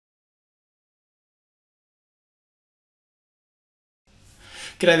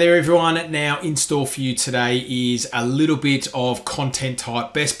G'day there everyone. Now in store for you today is a little bit of content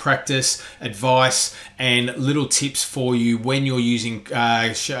type best practice advice and little tips for you when you're using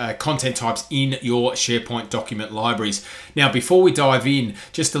content types in your SharePoint document libraries. Now before we dive in,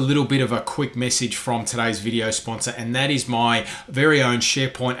 just a little bit of a quick message from today's video sponsor, and that is my very own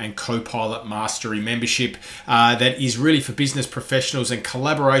SharePoint and Copilot Mastery membership that is really for business professionals and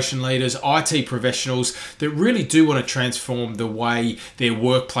collaboration leaders, IT professionals that really do want to transform the way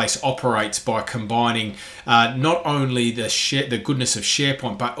their workplace operates by combining not only the goodness of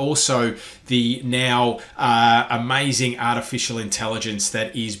SharePoint, but also the now amazing artificial intelligence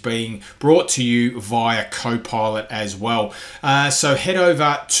that is being brought to you via Copilot as well. So head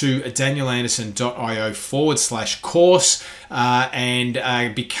over to danielanderson.io/course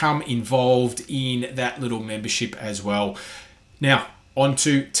and become involved in that little membership as well. Now, on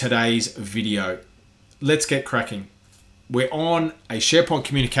to today's video. Let's get cracking. We're on a SharePoint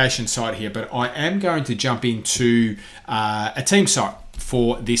communication site here, but I am going to jump into a team site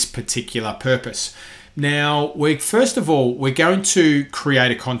for this particular purpose. Now, first of all, we're going to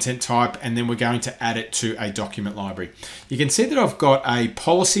create a content type and then we're going to add it to a document library. You can see that I've got a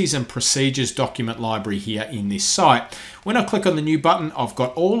policies and procedures document library here in this site. When I click on the new button, I've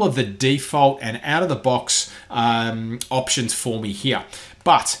got all of the default and out of the box options for me here.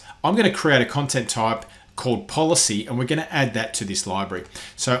 But I'm going to create a content type called policy, and we're going to add that to this library.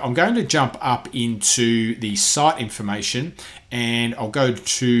 So I'm going to jump up into the site information and I'll go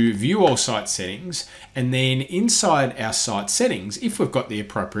to view all site settings, and then inside our site settings, if we've got the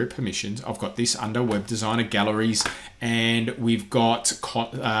appropriate permissions, I've got this under web designer galleries, and we've got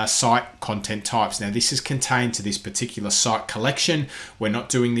site content types. Now this is contained to this particular site collection. We're not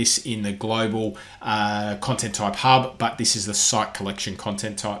doing this in the global content type hub, but this is the site collection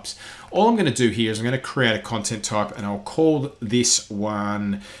content types. All I'm going to do here is I'm going to create a content type, and I'll call this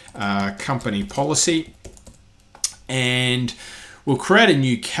one company policy, and we'll create a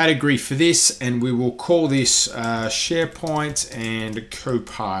new category for this, and we will call this SharePoint and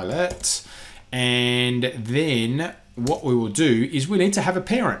Copilot. And then what we will do is we need to have a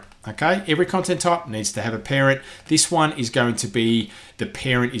parent. Okay, every content type needs to have a parent. This one is going to be, the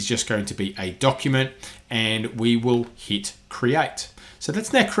parent is just going to be a document, and we will hit create. So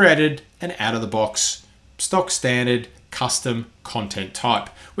that's now created an out-of-the-box, stock standard, custom content type.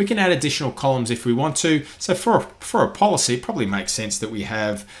 We can add additional columns if we want to. So for a policy, it probably makes sense that we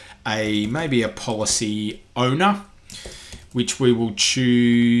have maybe a policy owner, which we will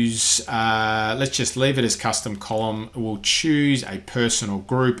choose, let's just leave it as custom column. We'll choose a personal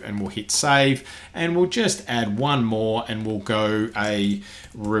group and we'll hit save, and we'll just add one more and we'll go a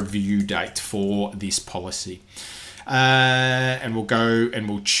review date for this policy. And we'll go and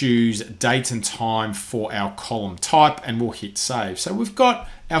we'll choose date and time for our column type, and we'll hit save. So we've got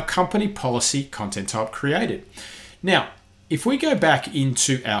our company policy content type created. Now, if we go back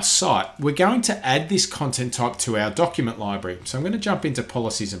into our site, we're going to add this content type to our document library. So I'm going to jump into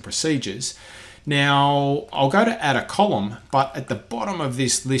policies and procedures. Now, I'll go to add a column, but at the bottom of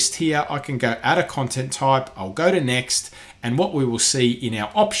this list here, I can go add a content type. I'll go to next, and what we will see in our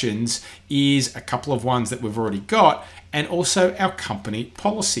options is a couple of ones that we've already got, and also our company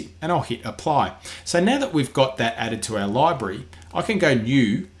policy, and I'll hit apply. So now that we've got that added to our library, I can go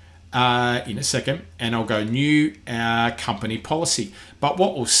new in a second, and I'll go new company policy. But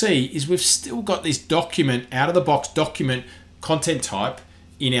what we'll see is we've still got this document, out of the box document content type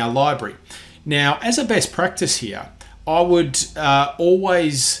in our library. Now, as a best practice here, I would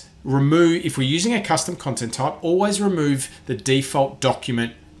always remove, if we're using a custom content type, always remove the default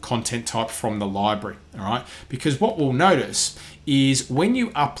document content type from the library, all right? Because what we'll notice is when you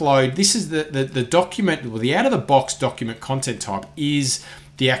upload, this is the document, well, the out-of-the-box document content type is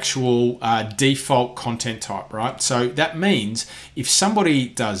the actual default content type, right? So that means if somebody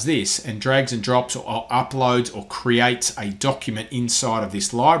does this and drags and drops or uploads or creates a document inside of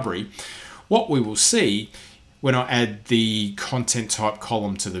this library, what we will see when I add the content type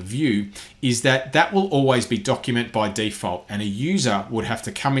column to the view is that that will always be document by default, and a user would have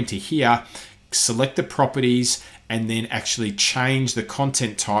to come into here, select the properties, and then actually change the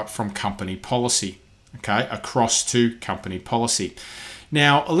content type from company policy, okay, across to company policy.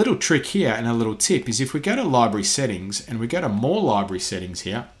 Now, a little trick here and a little tip is if we go to library settings and we go to more library settings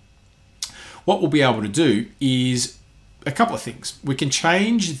here, what we'll be able to do is a couple of things. We can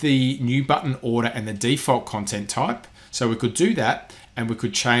change the new button order and the default content type. So we could do that, and we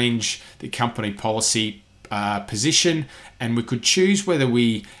could change the company policy position, and we could choose whether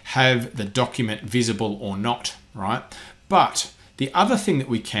we have the document visible or not, right? But The other thing that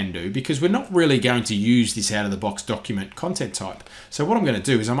we can do, because we're not really going to use this out of the box document content type. So what I'm going to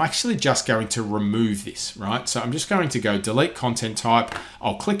do is I'm actually just going to remove this, right? So I'm just going to go delete content type.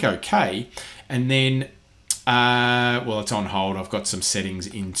 I'll click OK. And then, well, it's on hold. I've got some settings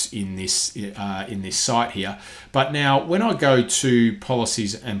in this site here. But now when I go to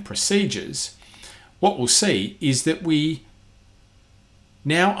policies and procedures, what we'll see is that we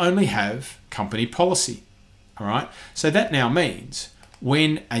now only have company policy. All right, so that now means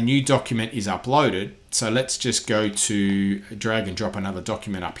when a new document is uploaded, so let's just go to drag and drop another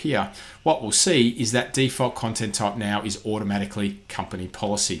document up here, what we'll see is that default content type now is automatically company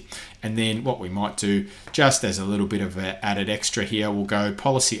policy. And then what we might do, just as a little bit of an added extra here, we'll go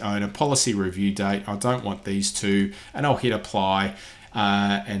policy owner, policy review date. I don't want these two, and I'll hit apply.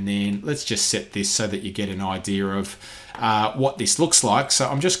 And then let's just set this so that you get an idea of what this looks like. So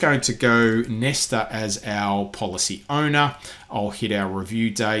I'm just going to go Nesta as our policy owner. I'll hit our review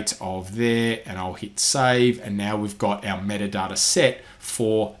date of there and I'll hit save. And now we've got our metadata set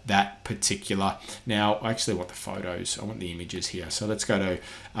for that particular. Now I actually want the photos. I want the images here. So let's go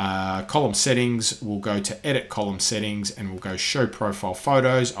to column settings. We'll go to edit column settings and we'll go show profile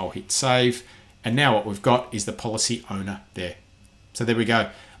photos. I'll hit save. And now what we've got is the policy owner there. So there we go.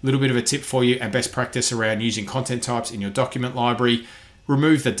 A little bit of a tip for you and best practice around using content types in your document library.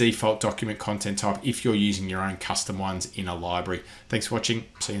 Remove the default document content type if you're using your own custom ones in a library. Thanks for watching.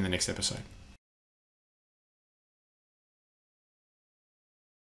 See you in the next episode.